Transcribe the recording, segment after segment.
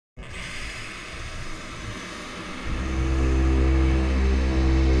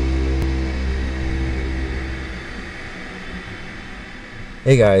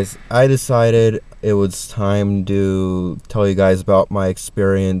Hey guys, I decided it was time to tell you guys about my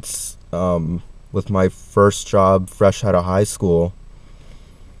experience with my first job fresh out of high school.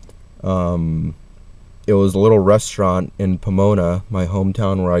 Um, it was a little restaurant in Pomona, my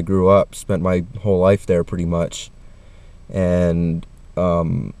hometown where I grew up, spent my whole life there pretty much. And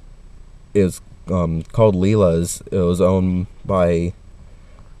um, it was called Leela's. It was owned by,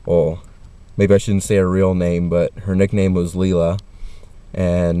 well, maybe I shouldn't say her real name, but her nickname was Leela.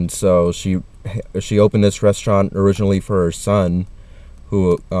 And so she opened this restaurant originally for her son,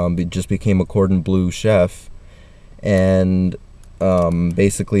 who just became a cordon bleu chef. And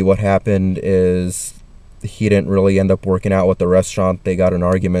basically, what happened is he didn't really end up working out with the restaurant. They got in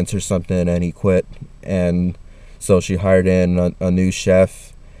arguments or something, and he quit. And so she hired in a new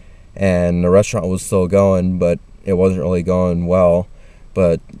chef, and the restaurant was still going, but it wasn't really going well.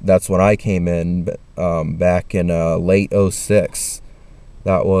 But that's when I came in back in late '06.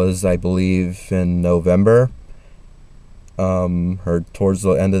 That was, I believe, in November, or towards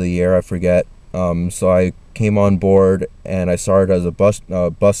the end of the year, I forget. So I came on board and I started as a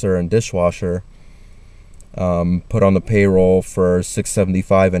busser and dishwasher. Put on the payroll for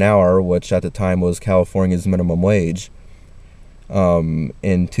 $6.75 an hour, which at the time was California's minimum wage.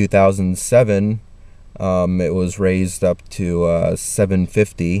 In 2007, it was raised up to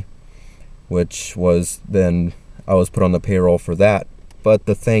 $7.50, which was then I was put on the payroll for that. But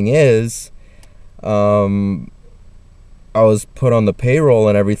the thing is, I was put on the payroll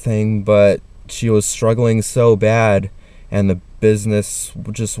and everything, but she was struggling so bad, and the business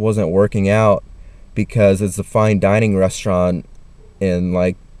just wasn't working out because it's a fine dining restaurant in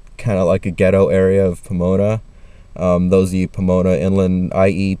like kind of like a ghetto area of Pomona. Those of you Pomona, Inland,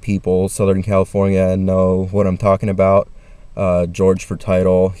 IE people, Southern California know what I'm talking about. George for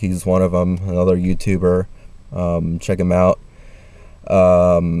Title, he's one of them, another YouTuber. Check him out.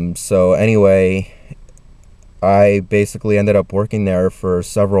 So anyway, I basically ended up working there for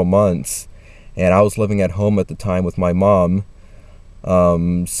several months, and I was living at home at the time with my mom.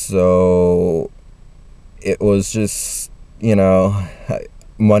 So it was just,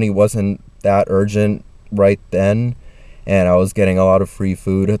 money wasn't that urgent right then, and I was getting a lot of free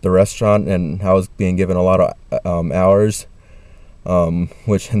food at the restaurant, and I was being given a lot of hours,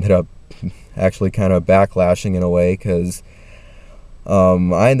 which ended up actually kind of backlashing in a way because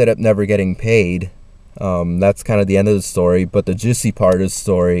I ended up never getting paid. That's kind of the end of the story, but the juicy part of the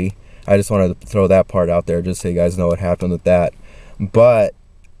story, I just wanted to throw that part out there just so you guys know what happened with that. But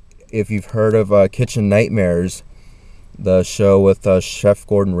if you've heard of Kitchen Nightmares, the show with Chef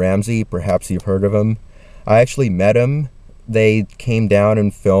Gordon Ramsay, perhaps you've heard of him. I actually met him. They came down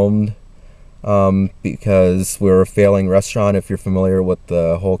and filmed because we were a failing restaurant, if you're familiar with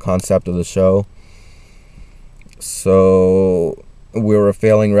the whole concept of the show. So we were a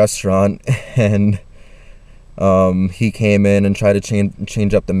failing restaurant, and he came in and tried to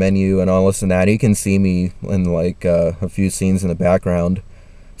change up the menu and all this and that. You can see me in like a few scenes in the background,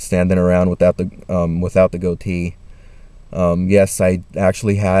 standing around without the goatee. Yes, I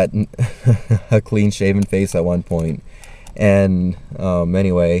actually had a clean shaven face at one point. And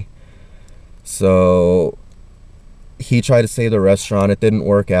anyway, so he tried to save the restaurant. It didn't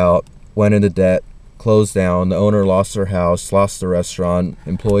work out. Went into debt. Closed down. The owner lost her house, lost the restaurant.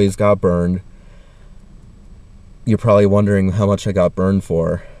 Employees got burned. You're probably wondering how much I got burned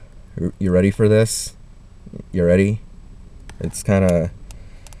for. You ready for this? You ready? It's kind of,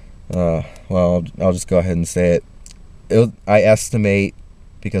 well, I'll just go ahead and say it. I estimate,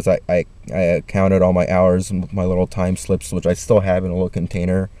 because I counted all my hours and my little time slips, which I still have in a little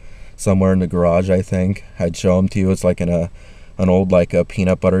container somewhere in the garage, I think. I'd show them to you. It's like in an old like a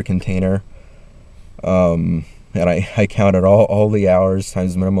peanut butter container. And I counted all the hours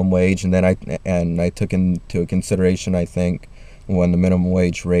times minimum wage, and then I took into consideration, I think, when the minimum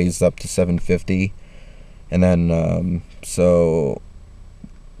wage raised up to $7.50, and then so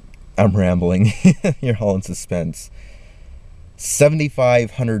I'm rambling. You're all in suspense.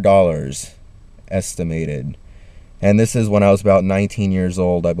 $7,500 estimated, and this is when I was about 19 years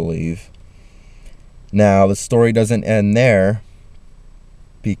old, I believe. Now the story doesn't end there,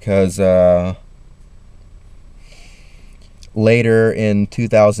 because later in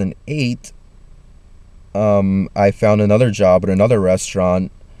 2008, I found another job at another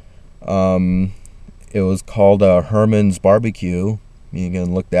restaurant. It was called Herman's Barbecue. You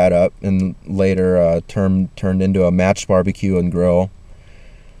can look that up. And later turned into a Match Barbecue and Grill.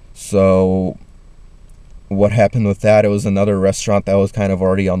 So what happened with that, it was another restaurant that was kind of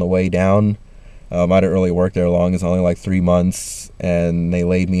already on the way down. I didn't really work there long. It was only like 3 months, and they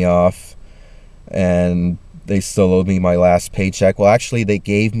laid me off. And they still owed me my last paycheck. Well, actually, they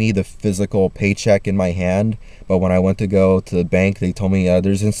gave me the physical paycheck in my hand, but when I went to go to the bank, they told me,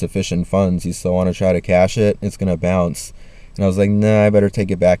 there's insufficient funds. You still want to try to cash it? It's going to bounce. And I was like, nah, I better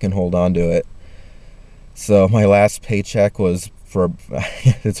take it back and hold on to it. So my last paycheck was for,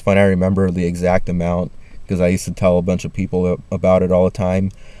 it's funny, I remember the exact amount because I used to tell a bunch of people about it all the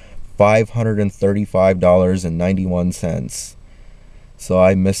time, $535.91. So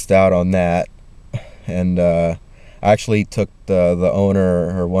I missed out on that. And I actually took the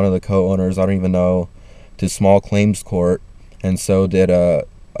owner, or one of the co-owners, I don't even know, to small claims court, and so did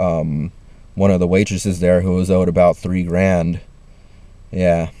one of the waitresses there who was owed about $3,000.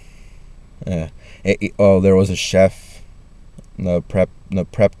 Yeah. Oh, there was a chef, the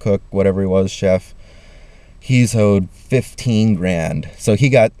prep cook, whatever he was, chef. He's owed $15,000. So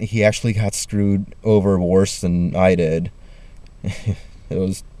he actually got screwed over worse than I did. It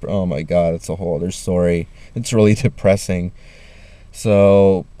was, oh my god, it's a whole other story. It's really depressing.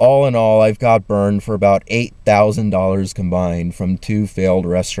 So all in all, I've got burned for about $8,000 combined from 2 failed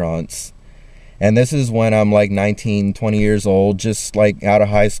restaurants. And this is when I'm like 19, 20 years old, just like out of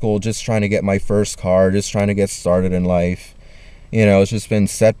high school, just trying to get my first car, just trying to get started in life. You know, it's just been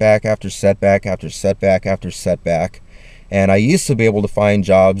setback after setback after setback after setback. And I used to be able to find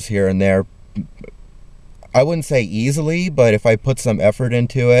jobs here and there, I wouldn't say easily, but if I put some effort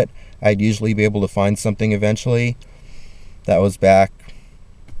into it, I'd usually be able to find something eventually. That was back,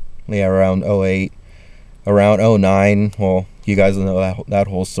 yeah, around 08. Around 09, well, you guys know that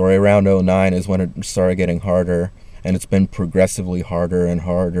whole story. Around 09 is when it started getting harder, and it's been progressively harder and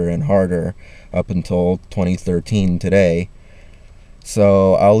harder and harder up until 2013 today.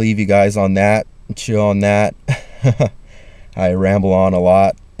 So I'll leave you guys on that, chew on that. I ramble on a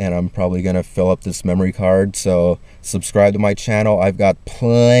lot, and I'm probably going to fill up this memory card. So subscribe to my channel. I've got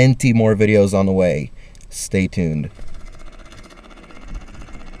plenty more videos on the way. Stay tuned.